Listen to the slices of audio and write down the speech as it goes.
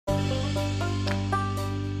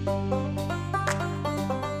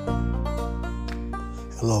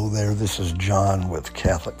Hello there, this is John with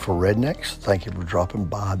Catholic for Rednecks. Thank you for dropping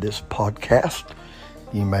by this podcast.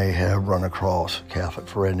 You may have run across Catholic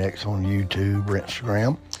for Rednecks on YouTube or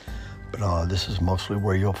Instagram, but this is mostly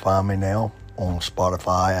where you'll find me now on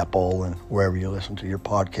Spotify, Apple, and wherever you listen to your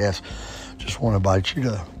podcast. Just want to invite you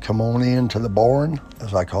to come on in to the barn,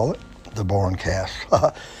 as I call it, the barn cast,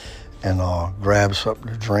 and grab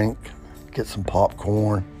something to drink, get some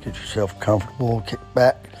popcorn, get yourself comfortable, kick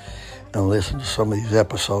back, and listen to some of these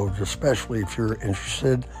episodes, especially if you're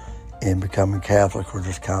interested in becoming Catholic or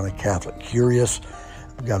just kind of Catholic curious.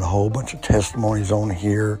 I've got a whole bunch of testimonies on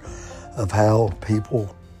here of how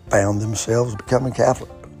people found themselves becoming Catholic,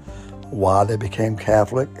 why they became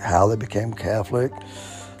Catholic, how they became Catholic,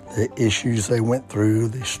 the issues they went through,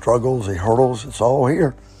 the struggles, the hurdles. It's all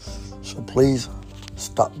here. So please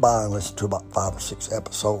stop by and listen to about 5 or 6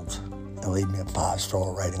 episodes and leave me a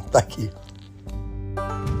 5-star rating. Thank you.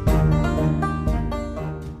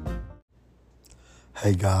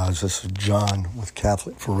 Hey guys, this is John with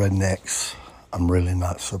Catholic for Rednecks. I'm really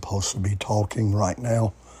not supposed to be talking right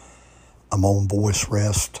now. I'm on voice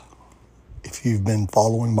rest. If you've been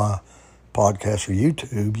following my podcast or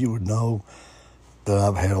YouTube, you would know that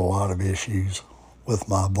I've had a lot of issues with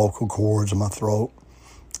my vocal cords and my throat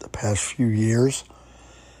the past few years.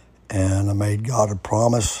 And I made God a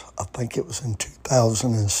promise, I think it was in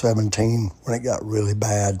 2017 when it got really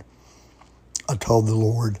bad. I told the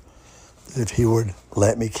Lord that if he would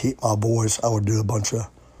let me keep my voice, I would do a bunch of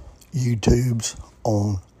YouTubes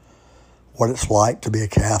on what it's like to be a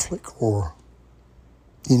Catholic, or,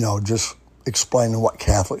 just explaining what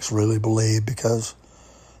Catholics really believe, because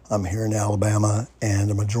I'm here in Alabama and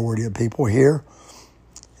the majority of people here,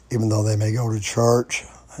 even though they may go to church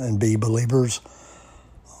and be believers,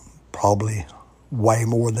 probably way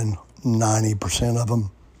more than 90% of them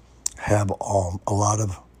have a lot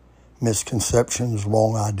of misconceptions,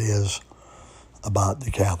 wrong ideas about the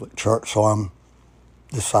Catholic Church. So I'm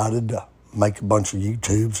decided to make a bunch of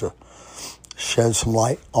YouTubes to shed some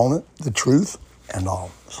light on it, the truth, and all.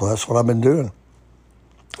 So that's what I've been doing,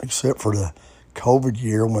 except for the COVID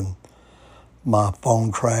year when my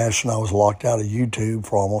phone crashed and I was locked out of YouTube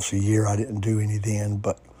for almost a year. I didn't do any then,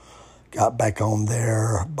 but got back on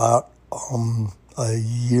there about a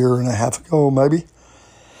year and a half ago, maybe,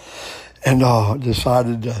 and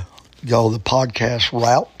decided to go the podcast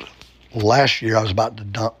route. Last year, I was about to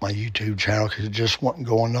dump my YouTube channel because it just wasn't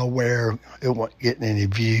going nowhere. It wasn't getting any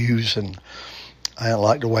views, and I didn't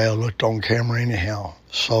like the way I looked on camera anyhow.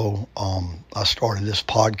 So I started this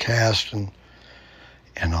podcast, and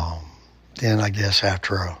then I guess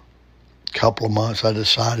after a couple of months, I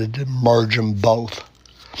decided to merge them both.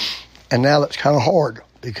 And now that's kind of hard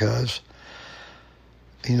because,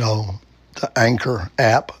 the Anchor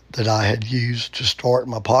app that I had used to start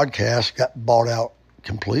my podcast got bought out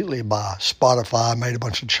completely by Spotify, made a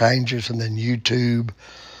bunch of changes, and then YouTube.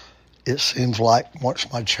 It seems like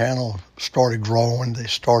once my channel started growing, they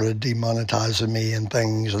started demonetizing me and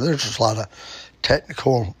things. And there's just a lot of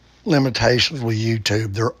technical limitations with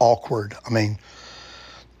YouTube. They're awkward. I mean,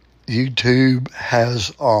 YouTube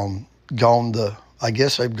has I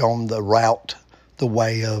guess they've gone the route, the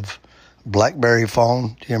way of BlackBerry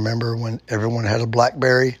phone. Do you remember when everyone had a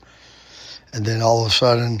BlackBerry? And then all of a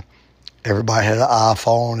sudden, everybody had an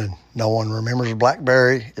iPhone and no one remembers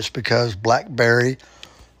BlackBerry. It's because BlackBerry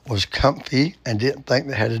was comfy and didn't think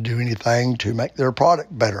they had to do anything to make their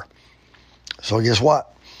product better. So guess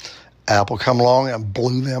what? Apple come along and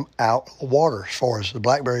blew them out of the water. As far as the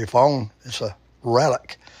BlackBerry phone, it's a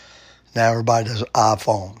relic. Now everybody does an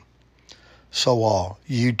iPhone. So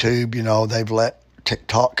YouTube, they've let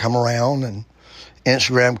TikTok come around and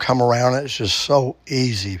Instagram come around. It's just so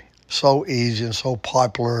easy and so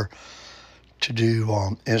popular to do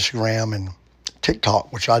Instagram and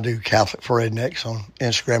TikTok, which I do Catholic for Rednecks on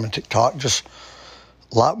Instagram and TikTok. Just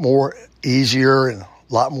a lot more easier and a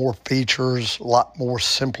lot more features, a lot more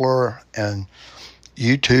simpler, and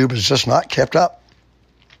YouTube is just not kept up.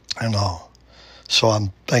 And so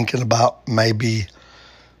I'm thinking about maybe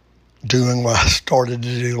doing what I started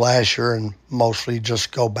to do last year and mostly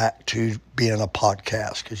just go back to being a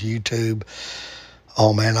podcast, because YouTube,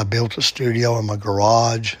 I built a studio in my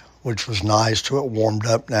garage, which was nice till it warmed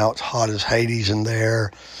up. Now it's hot as Hades in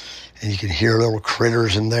there, and you can hear little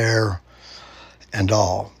critters in there and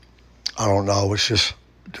all. I don't know. It's just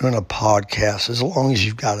doing a podcast, as long as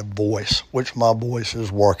you've got a voice, which my voice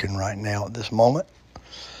is working right now at this moment.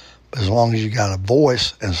 But as long as you got a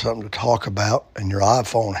voice and something to talk about and your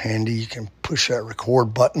iPhone handy, you can push that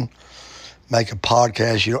record button, make a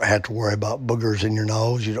podcast. You don't have to worry about boogers in your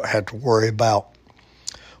nose. You don't have to worry about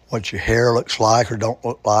what your hair looks like or don't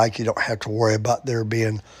look like. You don't have to worry about there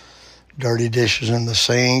being dirty dishes in the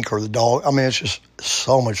sink or the dog. I mean, it's just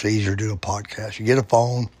so much easier to do a podcast. You get a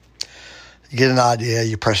phone, you get an idea,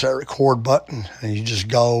 you press that record button, and you just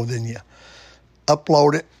go. Then you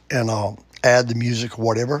upload it and add the music or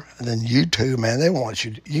whatever. And then YouTube, man, they want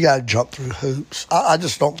you got to jump through hoops. I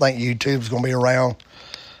just don't think YouTube's going to be around.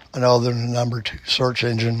 I know they're the number 2 search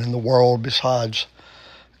engine in the world besides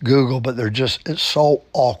Google, but it's so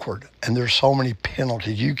awkward, and there's so many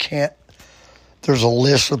penalties. There's a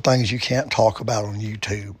list of things you can't talk about on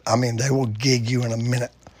YouTube. I mean, they will gig you in a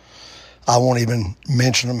minute. I won't even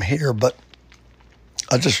mention them here, but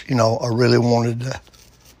I just, I really wanted to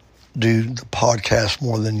do the podcast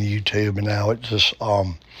more than YouTube, and now it just,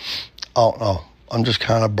 I don't know. I'm just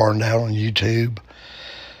kind of burned out on YouTube,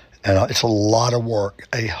 and it's a lot of work,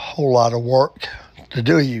 a whole lot of work to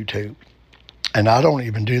do a YouTube. And I don't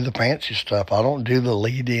even do the fancy stuff. I don't do the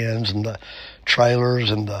lead-ins and the trailers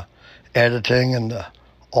and the editing and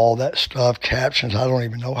all that stuff, captions. I don't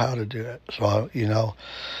even know how to do it. So, doing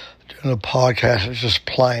a podcast is just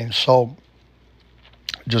plain. So,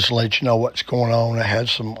 just to let you know what's going on, I had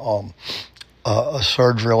some a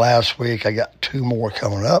surgery last week. I got 2 more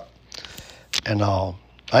coming up. And I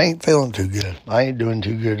ain't feeling too good. I ain't doing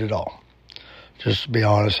too good at all. Just to be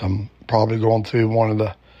honest, I'm probably going through one of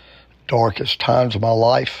the darkest times of my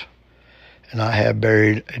life, and I have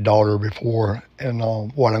buried a daughter before, and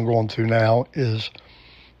what I'm going through now is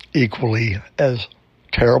equally as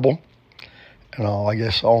terrible. And I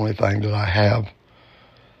guess the only thing that I have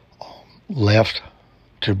left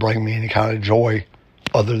to bring me any kind of joy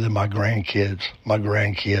other than my grandkids.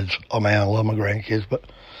 Oh man, I love my grandkids, but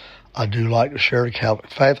I do like to share the Catholic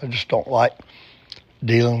faith. I just don't like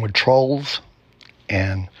dealing with trolls,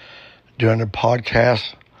 and doing a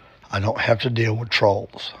podcast, I don't have to deal with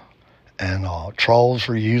trolls. And trolls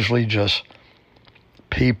are usually just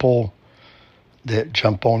people that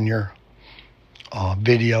jump on your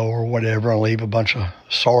video or whatever and leave a bunch of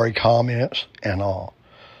sorry comments. And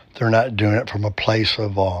they're not doing it from a place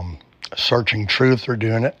of searching truth. They're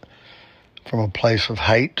doing it from a place of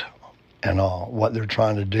hate. And what they're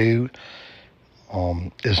trying to do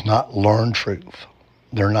is not learn truth.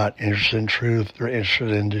 They're not interested in truth. They're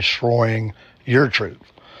interested in destroying your truth.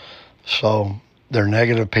 So they're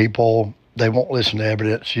negative people. They won't listen to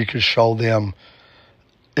evidence. You can show them.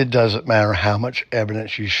 It doesn't matter how much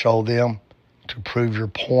evidence you show them to prove your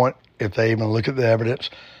point. If they even look at the evidence,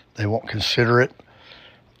 they won't consider it.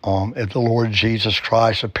 If the Lord Jesus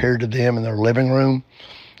Christ appeared to them in their living room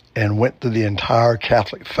and went through the entire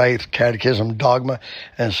Catholic faith, catechism, dogma,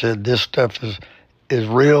 and said, this stuff is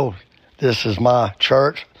real, this is my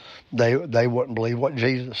church, they wouldn't believe what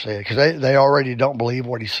Jesus said, because they already don't believe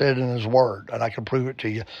what he said in his word, and I can prove it to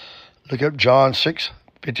you. Look up John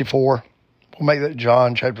 6:54. We'll make that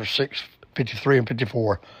John chapter 6:53 and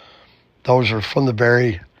 54. Those are from the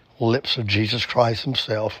very lips of Jesus Christ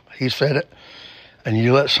himself. He said it, and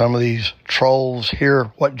you let some of these trolls hear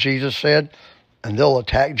what Jesus said, and they'll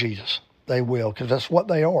attack Jesus. They will, because that's what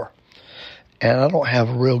they are. And I don't have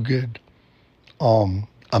a real good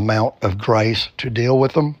amount of grace to deal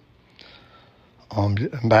with them.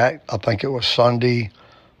 In fact, I think it was Sunday,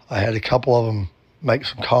 I had a couple of them make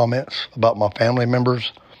some comments about my family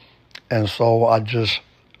members. And so I just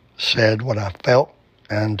said what I felt.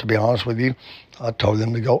 And to be honest with you, I told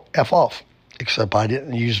them to go F off. Except I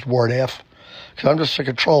didn't use the word F. Because I'm just sick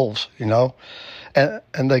of trolls, And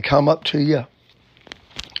they come up to you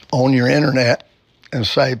on your internet and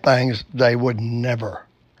say things they would never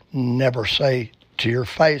say to your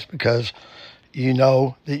face, because you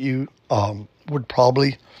know that you would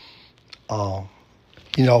probably, when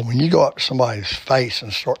you go up to somebody's face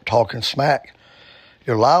and start talking smack,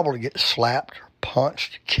 you're liable to get slapped, or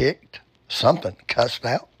punched, kicked, something, cussed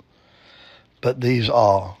out. But these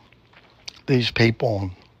people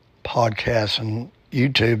on podcasts and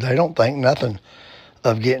YouTube, they don't think nothing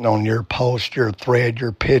of getting on your post, your thread,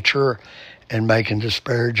 your picture, and making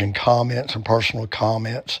disparaging comments and personal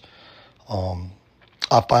comments.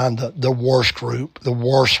 I find the worst group, the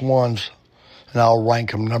worst ones, and I'll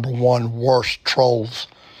rank them number 1 worst trolls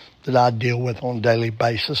that I deal with on a daily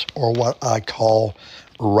basis, or what I call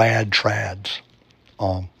Rad Trads.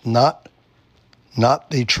 Not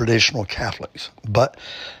the traditional Catholics, but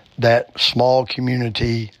that small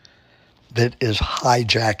community that is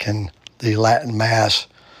hijacking the Latin Mass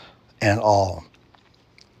and all.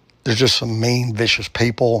 There's just some mean, vicious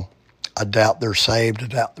people. I doubt they're saved. I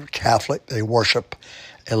doubt they're Catholic. They worship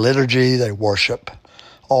a liturgy. They worship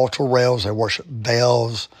altar rails. They worship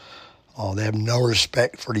bells. They have no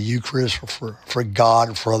respect for the Eucharist or for God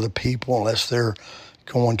or for other people unless they're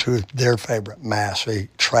going to their favorite mass. They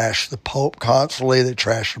trash the Pope constantly. They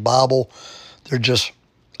trash the Bible. They're just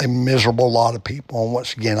a miserable lot of people. And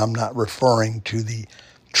once again, I'm not referring to the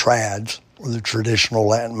trads or the traditional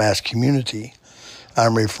Latin Mass community.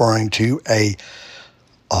 I'm referring to a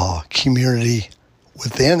community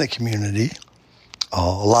within a community. A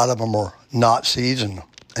lot of them are Nazis and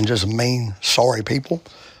just mean, sorry people,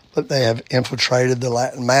 but they have infiltrated the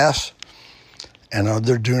Latin Mass, and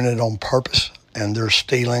they're doing it on purpose, and they're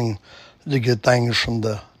stealing the good things from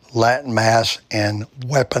the Latin Mass and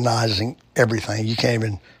weaponizing everything. You can't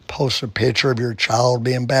even post a picture of your child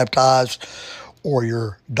being baptized or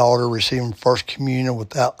your daughter receiving First Communion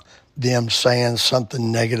without them saying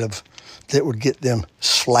something negative that would get them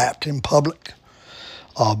slapped in public.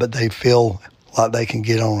 But they feel like they can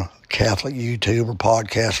get on a Catholic YouTube or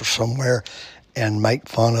podcast or somewhere and make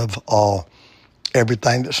fun of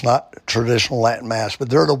everything that's not traditional Latin Mass. But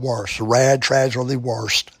they're the worst. The Rad Trads are the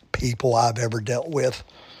worst people I've ever dealt with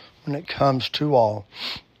when it comes to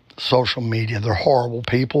social media. They're horrible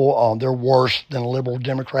people. They're worse than liberal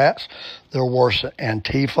Democrats. They're worse than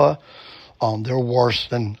Antifa. They're worse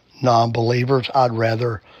than non-believers. I'd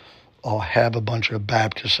rather have a bunch of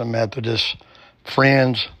Baptist and Methodist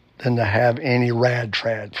friends than to have any Rad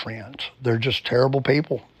Trad friends. They're just terrible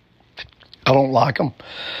people. I don't like them.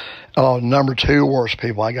 Number two worst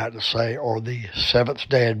people I got to say are the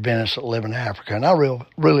Seventh-day Adventists that live in Africa. And I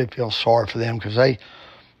really feel sorry for them because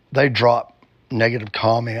they drop negative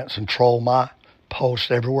comments and troll my posts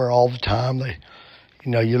everywhere all the time.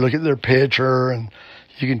 You look at their picture and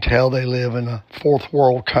you can tell they live in a fourth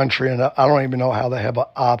world country, and I don't even know how they have an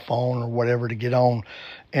iPhone or whatever to get on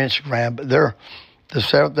Instagram. But they're the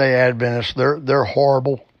Seventh-day Adventists. They're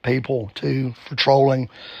horrible people too for trolling.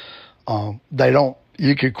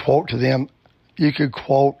 You could quote to them. You could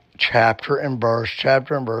quote chapter and verse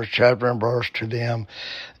to them,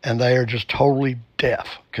 and they are just totally deaf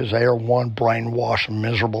because they are one brainwashed and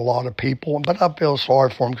miserable lot of people. But I feel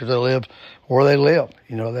sorry for them because they live where they live.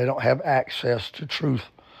 They don't have access to truth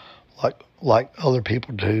like other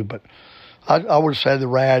people do. But I would say the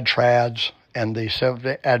Rad Trads and the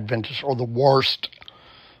Seventh-day Adventists are the worst.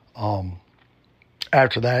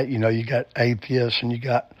 After that, you got atheists and you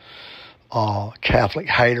got Catholic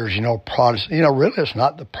haters, Protestant. Really, it's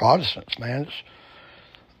not the Protestants, man.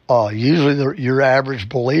 It's usually your average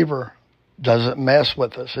believer doesn't mess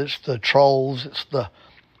with us. It's the trolls. It's the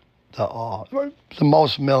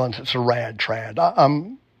most militant. It's a Rad Trad.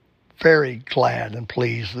 I'm very glad and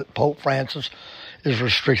pleased that Pope Francis is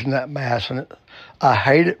restricting that mass, and I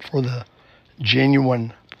hate it for the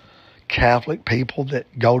genuine Catholic people that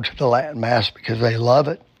go to the Latin Mass because they love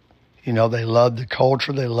it. They love the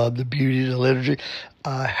culture. They love the beauty of the liturgy.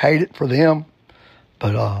 I hate it for them,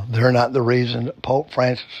 but they're not the reason that Pope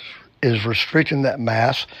Francis is restricting that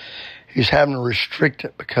Mass. He's having to restrict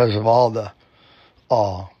it because of all the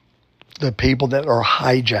people that are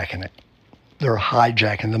hijacking it. They're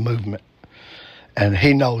hijacking the movement. And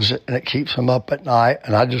he knows it, and it keeps him up at night.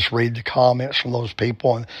 And I just read the comments from those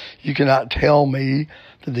people, and you cannot tell me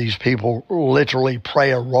that these people literally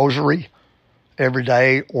pray a rosary every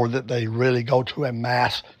day or that they really go to a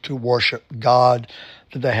Mass to worship God,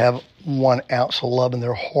 that they have 1 ounce of love in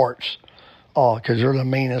their hearts, because they're the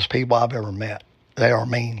meanest people I've ever met. They are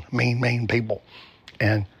mean people.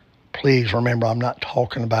 And please remember, I'm not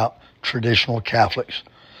talking about traditional Catholics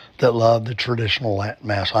that love the traditional Latin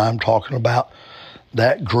Mass. I'm talking about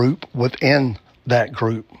that group within that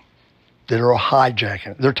group that are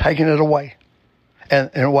hijacking it. They're taking it away.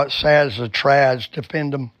 And what's sad is the trads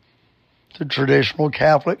defend them. The traditional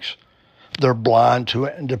Catholics, they're blind to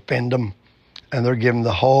it and defend them. And they're giving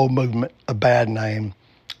the whole movement a bad name.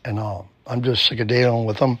 And I'm just sick of dealing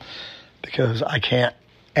with them because I can't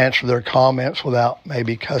answer their comments without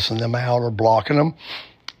maybe cussing them out or blocking them.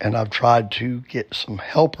 And I've tried to get some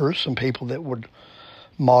helpers, some people that would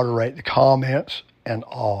moderate the comments. And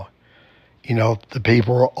the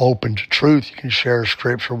people are open to truth. You can share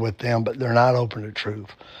scripture with them, but they're not open to truth.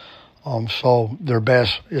 So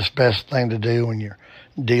it's best thing to do when you're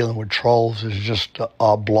dealing with trolls is just to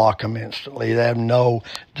block them instantly. They have no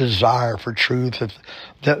desire for truth. If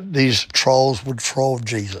these trolls would troll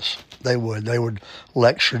Jesus, they would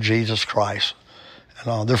lecture Jesus Christ.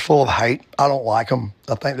 And they're full of hate. I don't like them.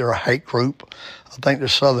 I think they're a hate group. I think the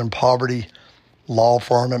Southern Poverty Law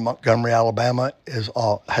Firm in Montgomery, Alabama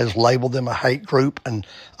has labeled them a hate group, and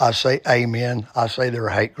I say amen. I say they're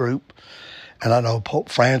a hate group. And I know Pope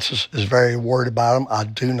Francis is very worried about them. I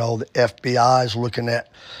do know the FBI is looking at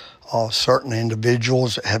certain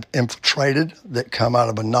individuals that have infiltrated that come out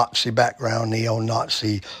of a Nazi background,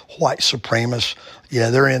 neo-Nazi, white supremacists. Yeah,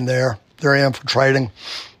 they're in there. they're infiltrating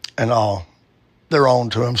and they're on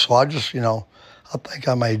to them. So I just, I think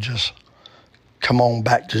I may just come on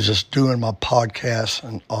back to just doing my podcast.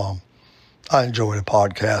 And I enjoy the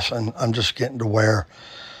podcast, and I'm just getting to where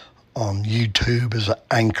YouTube is an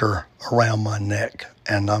anchor around my neck,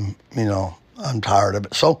 and I'm tired of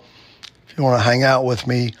it. So if you want to hang out with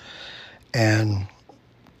me and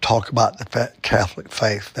talk about the Catholic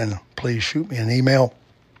faith, then please shoot me an email,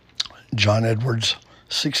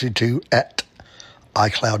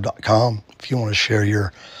 johnedwards62@icloud.com. If you want to share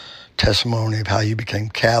your testimony of how you became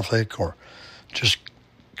Catholic, or just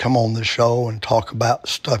come on the show and talk about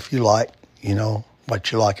stuff you like,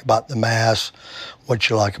 what you like about the Mass, what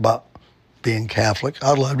you like about being Catholic,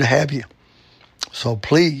 I'd love to have you. So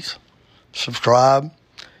please subscribe,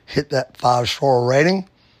 hit that 5-star rating,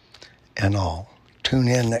 and I'll tune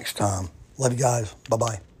in next time. Love you guys.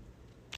 Bye-bye.